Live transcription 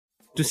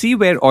To see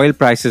where oil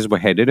prices were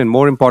headed and,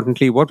 more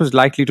importantly, what was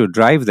likely to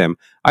drive them,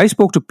 I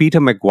spoke to Peter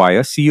McGuire,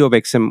 CEO of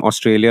XM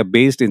Australia,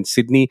 based in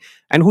Sydney,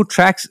 and who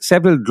tracks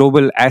several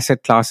global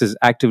asset classes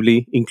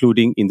actively,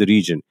 including in the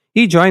region.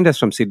 He joined us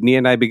from Sydney,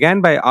 and I began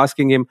by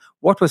asking him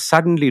what was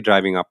suddenly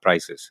driving up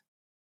prices.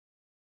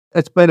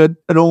 It's been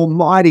an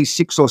almighty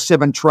 6 or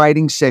 7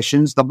 trading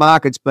sessions. The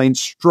market's been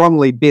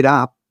strongly bid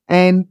up,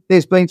 and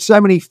there's been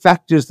so many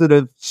factors that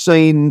have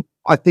seen,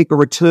 I think, a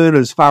return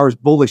as far as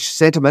bullish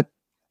sentiment.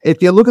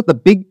 If you look at the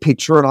big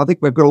picture, and I think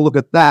we've got to look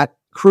at that,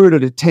 crude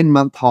at a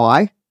 10-month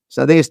high.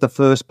 So there's the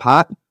first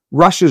part.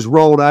 Russia's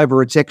rolled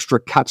over its extra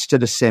cuts to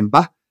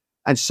December,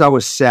 and so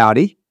has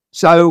Saudi.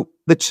 So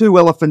the two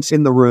elephants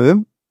in the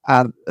room,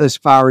 as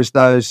far as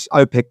those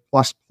OPEC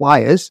plus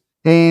players,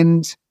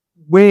 and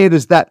where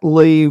does that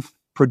leave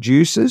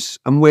producers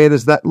and where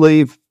does that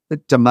leave the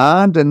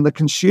demand and the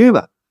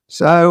consumer?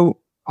 So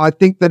I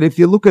think that if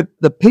you look at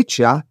the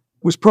picture,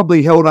 was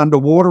probably held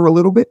underwater a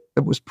little bit.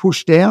 It was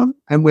pushed down,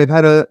 and we've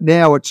had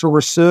now it's a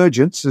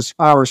resurgence as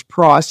far as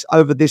price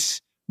over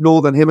this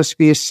Northern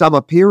Hemisphere summer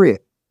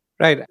period.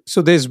 Right.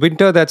 So there's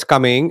winter that's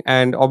coming,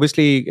 and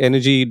obviously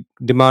energy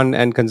demand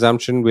and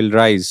consumption will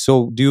rise.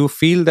 So do you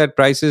feel that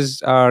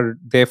prices are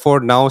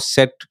therefore now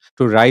set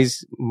to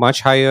rise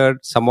much higher,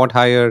 somewhat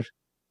higher?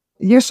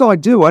 Yes, I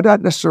do. I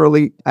don't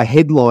necessarily a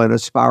headline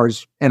as far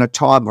as and a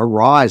time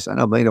horizon.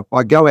 I mean, if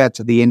I go out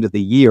to the end of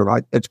the year,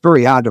 it's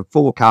very hard to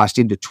forecast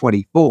into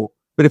 24.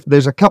 But if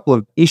there's a couple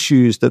of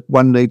issues that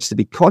one needs to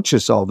be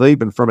conscious of,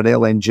 even from an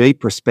LNG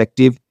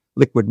perspective,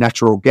 liquid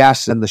natural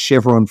gas and the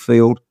Chevron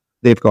field,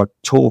 they've got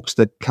talks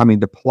that come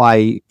into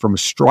play from a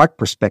strike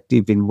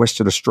perspective in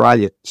Western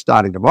Australia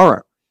starting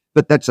tomorrow.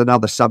 But that's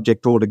another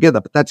subject altogether.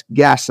 But that's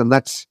gas, and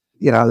that's,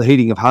 the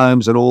heating of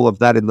homes and all of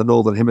that in the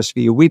Northern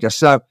Hemisphere winter.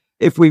 So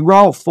if we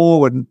roll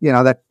forward,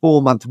 that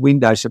 4-month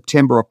window,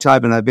 September,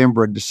 October,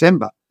 November and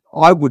December,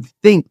 I would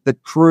think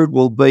that crude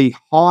will be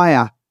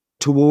higher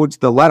towards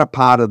the latter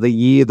part of the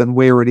year than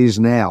where it is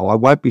now. I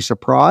won't be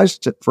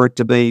surprised for it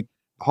to be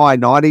high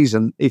 90s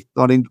and if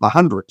not into the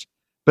hundreds.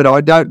 But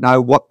I don't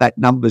know what that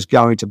number is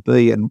going to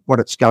be and what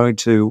it's going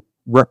to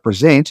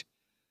represent.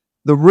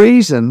 The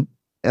reason,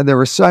 and there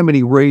are so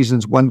many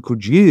reasons one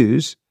could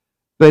use,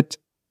 but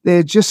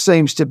there just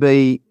seems to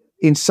be,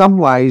 in some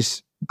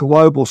ways,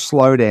 global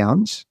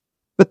slowdowns,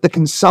 but the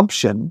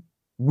consumption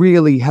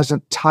really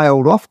hasn't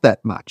tailed off that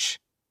much.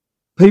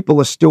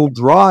 People are still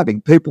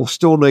driving. People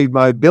still need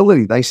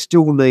mobility. They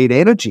still need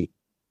energy.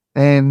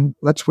 And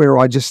that's where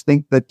I just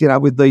think that,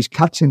 with these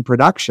cuts in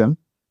production,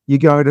 you're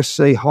going to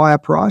see higher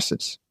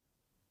prices.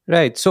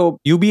 Right. So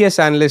UBS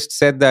analysts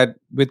said that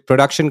with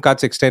production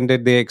cuts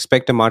extended, they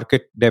expect a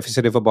market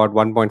deficit of about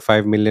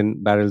 1.5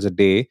 million barrels a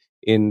day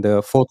in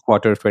the fourth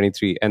quarter of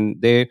 23, and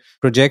they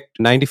project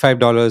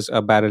 $95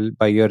 a barrel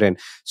by year end.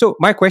 So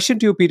my question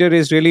to you, Peter,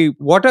 is really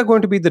what are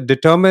going to be the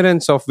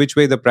determinants of which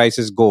way the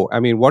prices go? I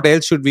mean, what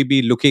else should we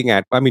be looking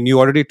at? I mean, you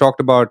already talked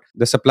about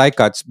the supply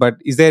cuts, but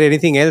is there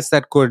anything else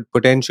that could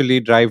potentially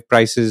drive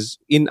prices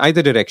in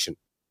either direction?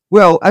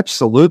 Well,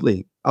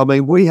 absolutely. I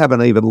mean, we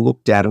haven't even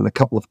looked at a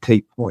couple of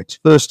key points.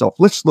 First off,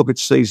 let's look at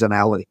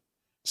seasonality.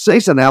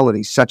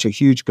 Seasonality is such a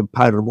huge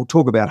component. We'll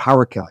talk about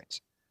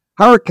hurricanes.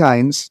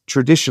 Hurricanes,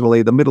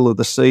 traditionally, the middle of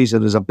the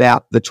season is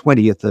about the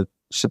 20th of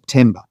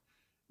September.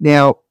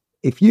 Now,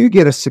 if you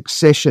get a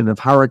succession of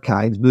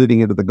hurricanes moving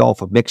into the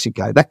Gulf of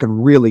Mexico, that can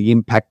really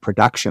impact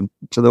production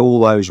to all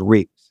those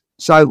rigs.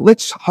 So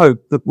let's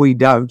hope that we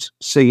don't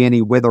see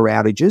any weather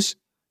outages,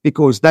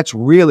 because that's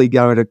really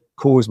going to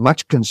cause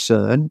much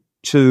concern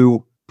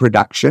to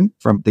production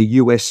from the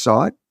US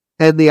side.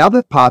 And the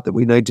other part that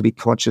we need to be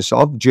conscious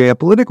of,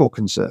 geopolitical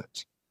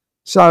concerns.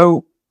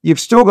 So you've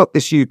still got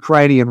this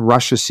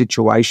Ukrainian-Russia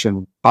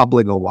situation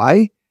bubbling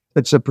away.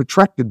 It's a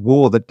protracted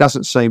war that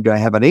doesn't seem to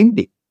have an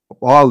ending.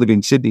 I live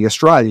in Sydney,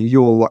 Australia.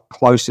 You're a lot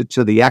closer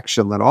to the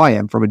action than I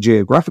am from a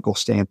geographical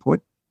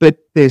standpoint. But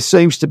there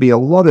seems to be a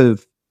lot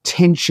of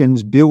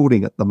tensions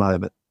building at the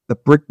moment. The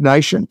BRIC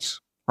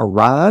nations,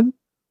 Iran,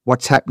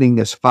 what's happening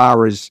as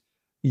far as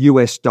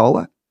US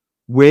dollar,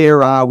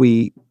 where are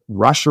we?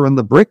 Russia and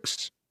the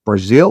BRICS,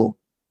 Brazil,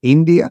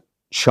 India,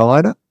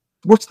 China.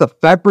 What's the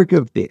fabric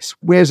of this?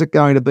 Where's it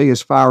going to be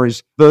as far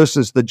as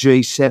versus the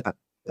G7?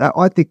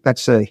 I think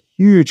that's a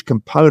huge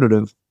component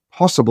of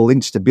possible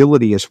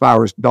instability as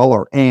far as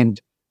dollar and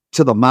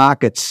to the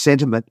market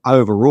sentiment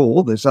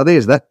overall. So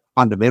there's that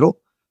fundamental.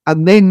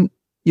 And then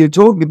you're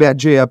talking about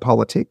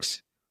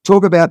geopolitics,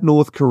 talk about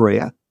North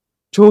Korea,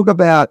 talk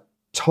about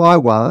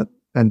Taiwan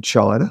and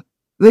China.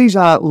 These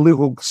are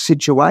little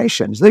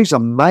situations. These are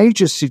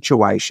major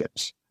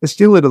situations. It's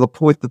still to the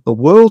point that the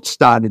world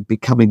started to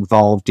become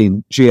involved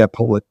in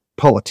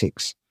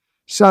geopolitics.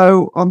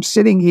 So I'm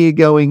sitting here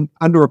going,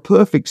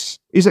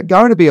 is it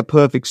going to be a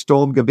perfect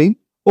storm, Gavin?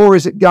 Or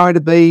is it going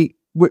to be,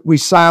 we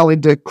sail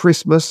into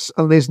Christmas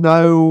and there's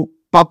no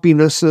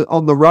bumpiness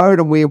on the road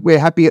and we're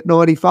happy at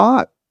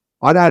 95?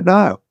 I don't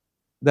know.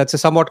 That's a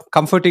somewhat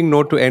comforting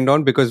note to end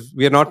on, because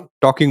we are not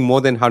talking more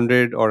than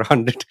 100 or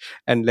 100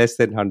 and less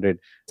than 100.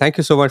 Thank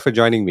you so much for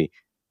joining me.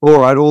 All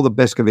right, all the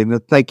best, Govinda.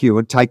 Thank you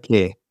and take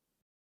care.